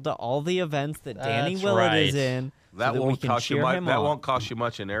travel to all the events that Danny Willett is in. That won't cost you much. That won't cost you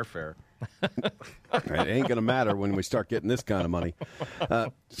much in airfare. It ain't going to matter when we start getting this kind of money.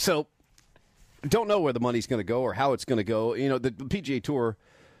 So, don't know where the money's going to go or how it's going to go. You know, the PGA Tour,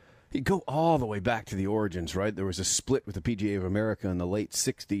 you go all the way back to the origins, right? There was a split with the PGA of America in the late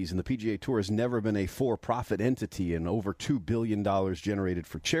 60s, and the PGA Tour has never been a for-profit entity, and over $2 billion generated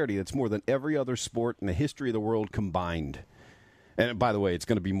for charity. That's more than every other sport in the history of the world combined. And by the way, it's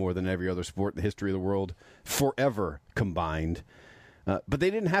going to be more than every other sport in the history of the world forever combined. But they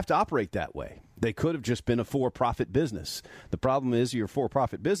didn't have to operate that way. They could have just been a for-profit business. The problem is you're a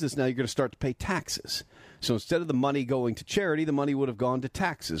for-profit business, now you're going to start to pay taxes. So instead of the money going to charity, the money would have gone to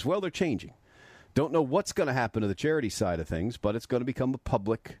taxes. Well, they're changing. Don't know what's going to happen to the charity side of things, but it's going to become a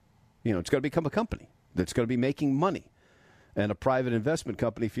public, it's going to become a company that's going to be making money. And a private investment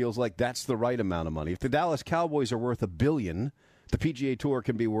company feels like that's the right amount of money. If the Dallas Cowboys are worth $1 billion, the PGA Tour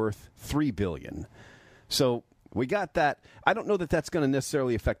can be worth $3 billion. So we got that. I don't know that that's going to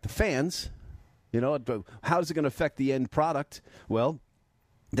necessarily affect the fans. How is it going to affect the end product? Well,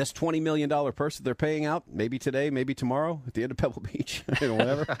 this $20 million purse that they're paying out, maybe today, maybe tomorrow, at the end of Pebble Beach,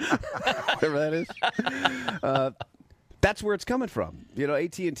 whatever that is. That's where it's coming from.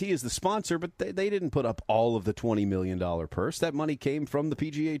 AT&T is the sponsor, but they didn't put up all of the $20 million purse. That money came from the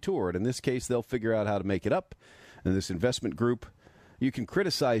PGA Tour, and in this case, they'll figure out how to make it up. And this investment group, you can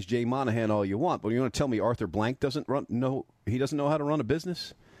criticize Jay Monahan all you want, but you want to tell me Arthur Blank doesn't know how to run a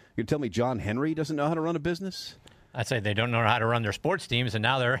business? You tell me John Henry doesn't know how to run a business? I'd say they don't know how to run their sports teams, and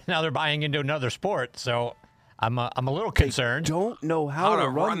now they're buying into another sport. So I'm a little concerned. They don't know how to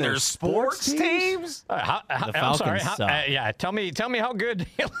run their sports teams? The I'm sorry. Falcons Tell me how good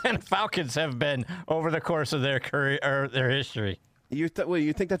the Atlanta Falcons have been over the course of their career or their history. You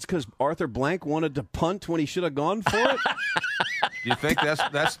think that's because Arthur Blank wanted to punt when he should have gone for it? Do you think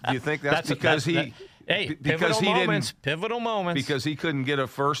that's because he? Pivotal moments. Because he couldn't get a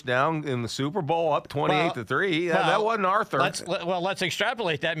first down in the Super Bowl up 28-3. That wasn't Arthur. Let's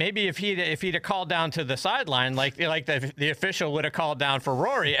extrapolate that. Maybe if he'd have called down to the sideline, like the official would have called down for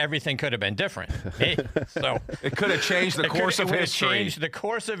Rory, everything could have been different. So it could have changed the course of history. Changed the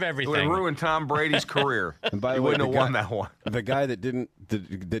course of everything. It would have ruined Tom Brady's career. And by the way, wouldn't have won that one. The guy that didn't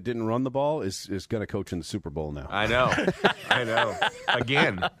run the ball is going to coach in the Super Bowl now. I know.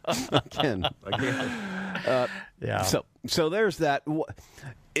 Again. Yeah. So there's that.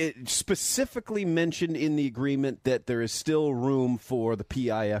 It specifically mentioned in the agreement that there is still room for the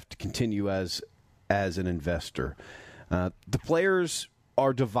PIF to continue as an investor. The players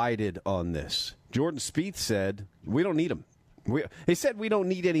are divided on this. Jordan Spieth said, we don't need them. He said we don't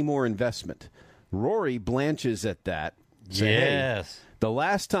need any more investment. Rory blanches at that. Yes. Hey, the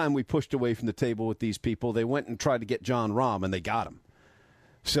last time we pushed away from the table with these people, they went and tried to get Jon Rahm, and they got him.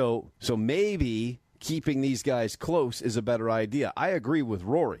 So maybe keeping these guys close is a better idea. I agree with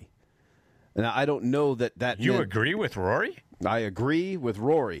Rory. Now, I don't know that You agree with Rory? I agree with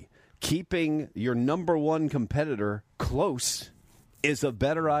Rory. Keeping your number one competitor close is a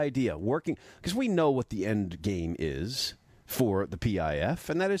better idea. Working, because we know what the end game is for the PIF,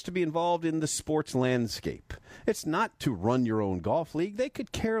 and that is to be involved in the sports landscape. It's not to run your own golf league. They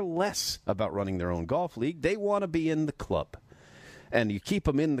could care less about running their own golf league. They want to be in the club. And you keep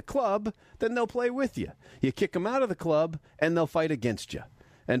them in the club, then they'll play with you. You kick them out of the club, and they'll fight against you.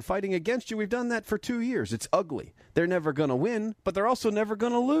 And fighting against you, we've done that for 2 years. It's ugly. They're never going to win, but they're also never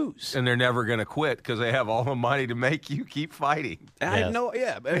going to lose. And they're never going to quit because they have all the money to make you keep fighting. I know,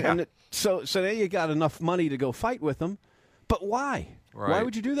 yeah. And so now you got enough money to go fight with them, but why? Right. Why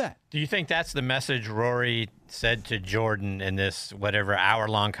would you do that? Do you think that's the message Rory said to Jordan in this whatever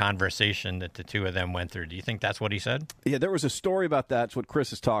hour-long conversation that the two of them went through? Do you think that's what he said? Yeah, there was a story about that. It's what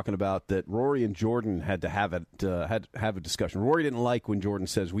Chris is talking about, that Rory and Jordan had to have a discussion. Rory didn't like when Jordan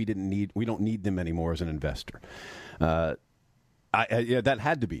says we don't need them anymore as an investor. That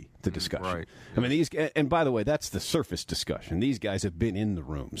had to be the discussion. Right. I mean, and by the way, that's the surface discussion. These guys have been in the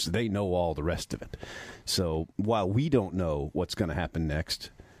rooms. They know all the rest of it. So while we don't know what's going to happen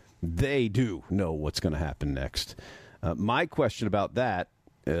next, they do know what's going to happen next. My question about that,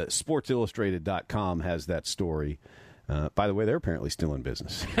 SportsIllustrated.com has that story. By the way, they're apparently still in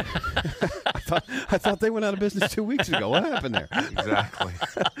business. I thought they went out of business 2 weeks ago. What happened there? Exactly.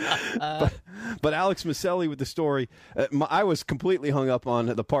 But Alex Maselli with the story, I was completely hung up on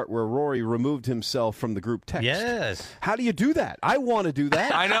the part where Rory removed himself from the group text. Yes. How do you do that? I want to do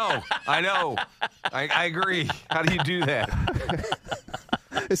that. I know. I agree. How do you do that?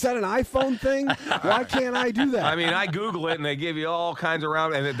 Is that an iPhone thing? Why can't I do that? I mean, I Google it, and they give you all kinds of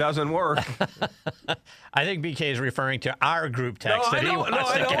and it doesn't work. I think BK is referring to our group text. I know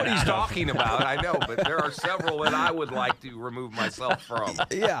what he's talking about. I know, but there are several that I would like to remove myself from.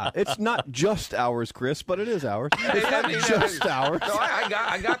 Yeah, it's not just ours, Chris, but it is ours. It's not just ours. No,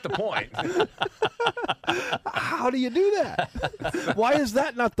 I got the point. How do you do that? Why is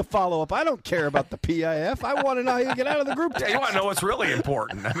that not the follow-up? I don't care about the PIF. I want to know how you get out of the group text. Yeah, you want to know what's really important.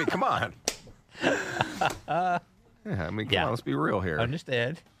 I mean, come on. Come on, let's be real here.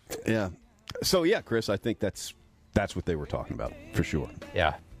 Understand. Yeah. So, yeah, Chris, I think that's what they were talking about, for sure.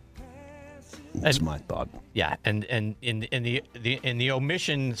 Yeah. That's my thought. Yeah, and in the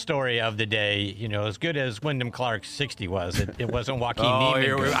omission story of the day, as good as Wyndham Clark's 60 was, it wasn't Joaquin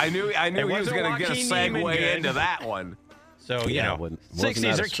Neiman. Good. I knew he was going to get a segue into that one. So,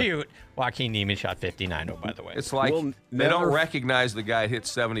 60s are cute. Joaquin Neiman shot 59, by the way. It's like they don't recognize the guy hit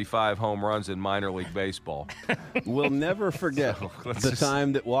 75 home runs in minor league baseball. We'll never forget the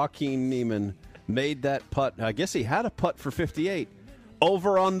time that Joaquin Neiman made that putt. I guess he had a putt for 58.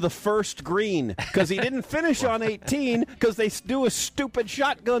 Over on the first green because he didn't finish on 18 because they do a stupid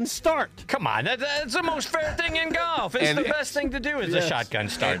shotgun start. Come on, that's the most fair thing in golf. It's the best thing to do is a shotgun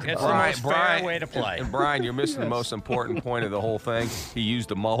start. It's the most fair way to play. And Brian, you're missing the most important point of the whole thing. He used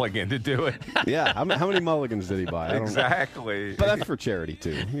a mulligan to do it. Yeah, how many mulligans did he buy? I don't exactly. know. But that's for charity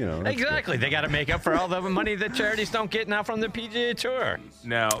too. Exactly. They got to make up for all the money that charities don't get now from the PGA Tour.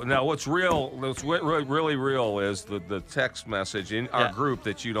 Now, what's really real is the text message in our group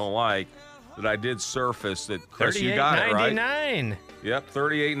that you don't like that I did surface that Chris, you got it right. $38.99. Yep,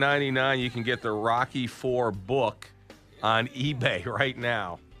 $38.99. You can get the Rocky IV book on eBay right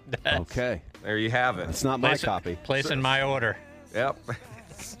now. Okay, there you have it. It's not my copy. Placing my order. Yep.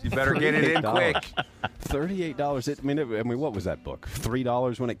 You better get it in quick. $38. I mean, what was that book?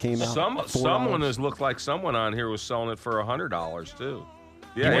 $3 when it came out. Someone has looked like someone on here was selling it for $100 too.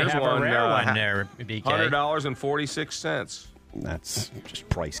 Yeah, here's have one, a rare one there, BK. $100.46. That's just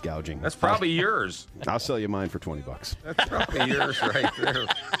price gouging. That's probably yours. I'll sell you mine for $20. That's probably yours right there.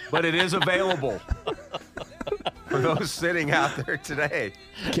 But it is available for those sitting out there today.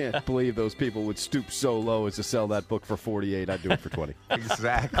 Can't believe those people would stoop so low as to sell that book for $48. I'd do it for $20.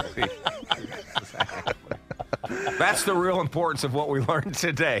 Exactly. That's the real importance of what we learned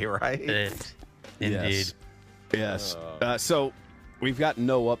today, right? Indeed. Yes. So we've got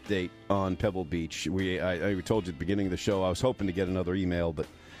no update on Pebble Beach. I told you at the beginning of the show I was hoping to get another email, but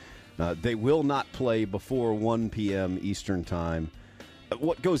they will not play before 1 p.m. Eastern Time.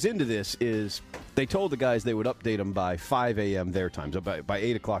 What goes into this is they told the guys they would update them by 5 a.m. their time, so by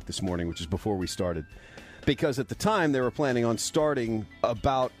 8 o'clock this morning, which is before we started. Because at the time they were planning on starting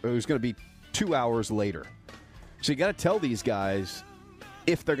it was going to be 2 hours later. So you got to tell these guys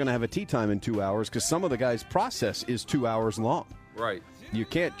if they're going to have a tee time in 2 hours, because some of the guys' process is 2 hours long. Right. You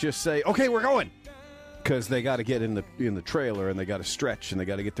can't just say, okay, we're going, because they got to get in the trailer and they got to stretch and they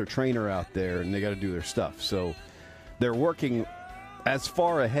got to get their trainer out there and they got to do their stuff. So they're working as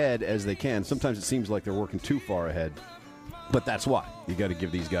far ahead as they can. Sometimes it seems like they're working too far ahead, but that's why. You got to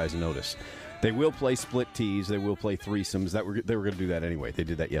give these guys a notice. They will play split tees. They will play threesomes. They were going to do that anyway. They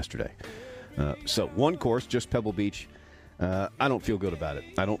did that yesterday. So one course, just Pebble Beach. I don't feel good about it.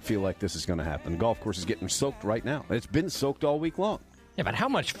 I don't feel like this is going to happen. The golf course is getting soaked right now. It's been soaked all week long. Yeah, but how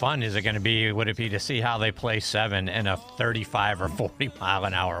much fun is it going to be, would it be, to see how they play 7 in a 35 or 40 mile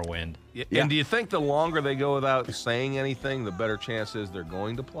an hour wind? Yeah. And do you think the longer they go without saying anything, the better chance is they're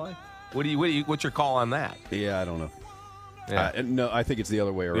going to play? What's your call on that? Yeah, I don't know. Yeah. No, I think it's the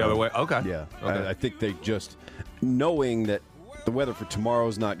other way around. The other way? Okay. Yeah. Okay. I think they just, knowing that the weather for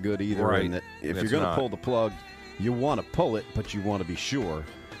tomorrow's not good either, right. and that if you're going to pull the plug, you want to pull it, but you want to be sure.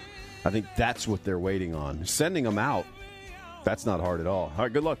 I think that's what they're waiting on. Sending them out, that's not hard at all. All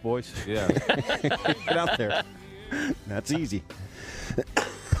right, good luck, boys. Yeah. Get out there. That's easy.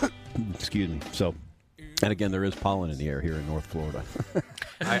 Excuse me. So, and again, there is pollen in the air here in North Florida.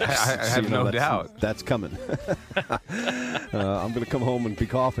 I have no doubt. That's coming. I'm going to come home and be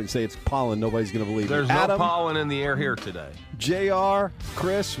coughing and say it's pollen. Nobody's going to believe There's me. no pollen in the air here today. JR,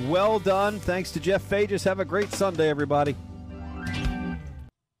 Chris, well done. Thanks to Jeff Fages. Have a great Sunday, everybody.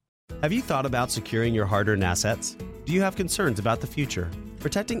 Have you thought about securing your hard-earned assets? Do you have concerns about the future?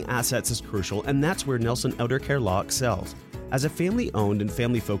 Protecting assets is crucial, and that's where Nelson Elder Care Law excels. As a family-owned and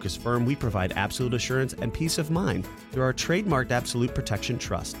family-focused firm, we provide absolute assurance and peace of mind through our trademarked Absolute Protection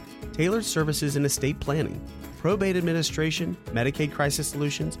Trust, tailored services in estate planning, probate administration, Medicaid crisis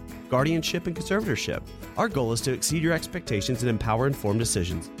solutions, guardianship, and conservatorship. Our goal is to exceed your expectations and empower informed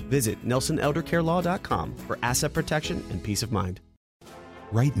decisions. Visit NelsonElderCareLaw.com for asset protection and peace of mind.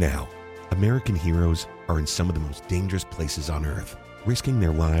 Right now, American heroes are in some of the most dangerous places on earth, risking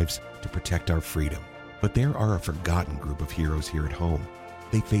their lives to protect our freedom. But there are a forgotten group of heroes here at home.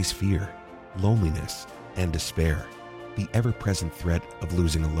 They face fear, loneliness, and despair, the ever-present threat of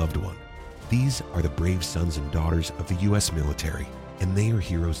losing a loved one. These are the brave sons and daughters of the U.S. military, and they are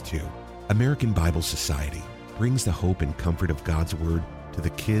heroes too. American Bible Society brings the hope and comfort of God's Word to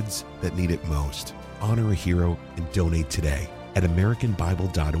the kids that need it most. Honor a hero and donate today at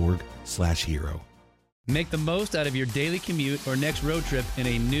AmericanBible.org/hero. Make the most out of your daily commute or next road trip in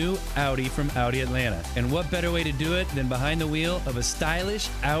a new Audi from Audi Atlanta. And what better way to do it than behind the wheel of a stylish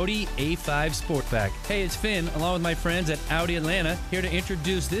Audi A5 Sportback? Hey, it's Finn, along with my friends at Audi Atlanta, here to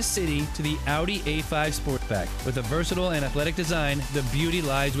introduce this city to the Audi A5 Sportback. With a versatile and athletic design, the beauty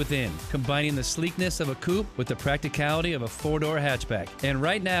lies within, combining the sleekness of a coupe with the practicality of a four-door hatchback. And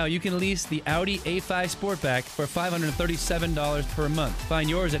right now, you can lease the Audi A5 Sportback for $537 per month. Find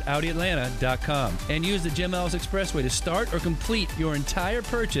yours at AudiAtlanta.com and use the Jim Ellis Expressway to start or complete your entire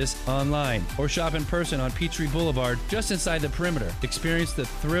purchase online, or shop in person on Peachtree Boulevard just inside the perimeter. Experience the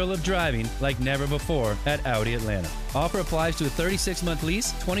thrill of driving like never before at Audi Atlanta. Offer applies to a 36-month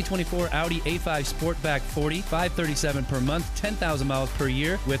lease, 2024 Audi A5 Sportback 40, $537 per month, 10,000 miles per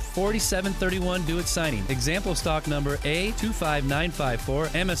year with 4731 due at signing. Example stock number A25954,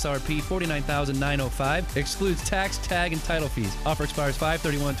 MSRP $49,905, excludes tax, tag, and title fees. Offer expires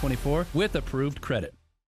 5/31/24 with approved credit.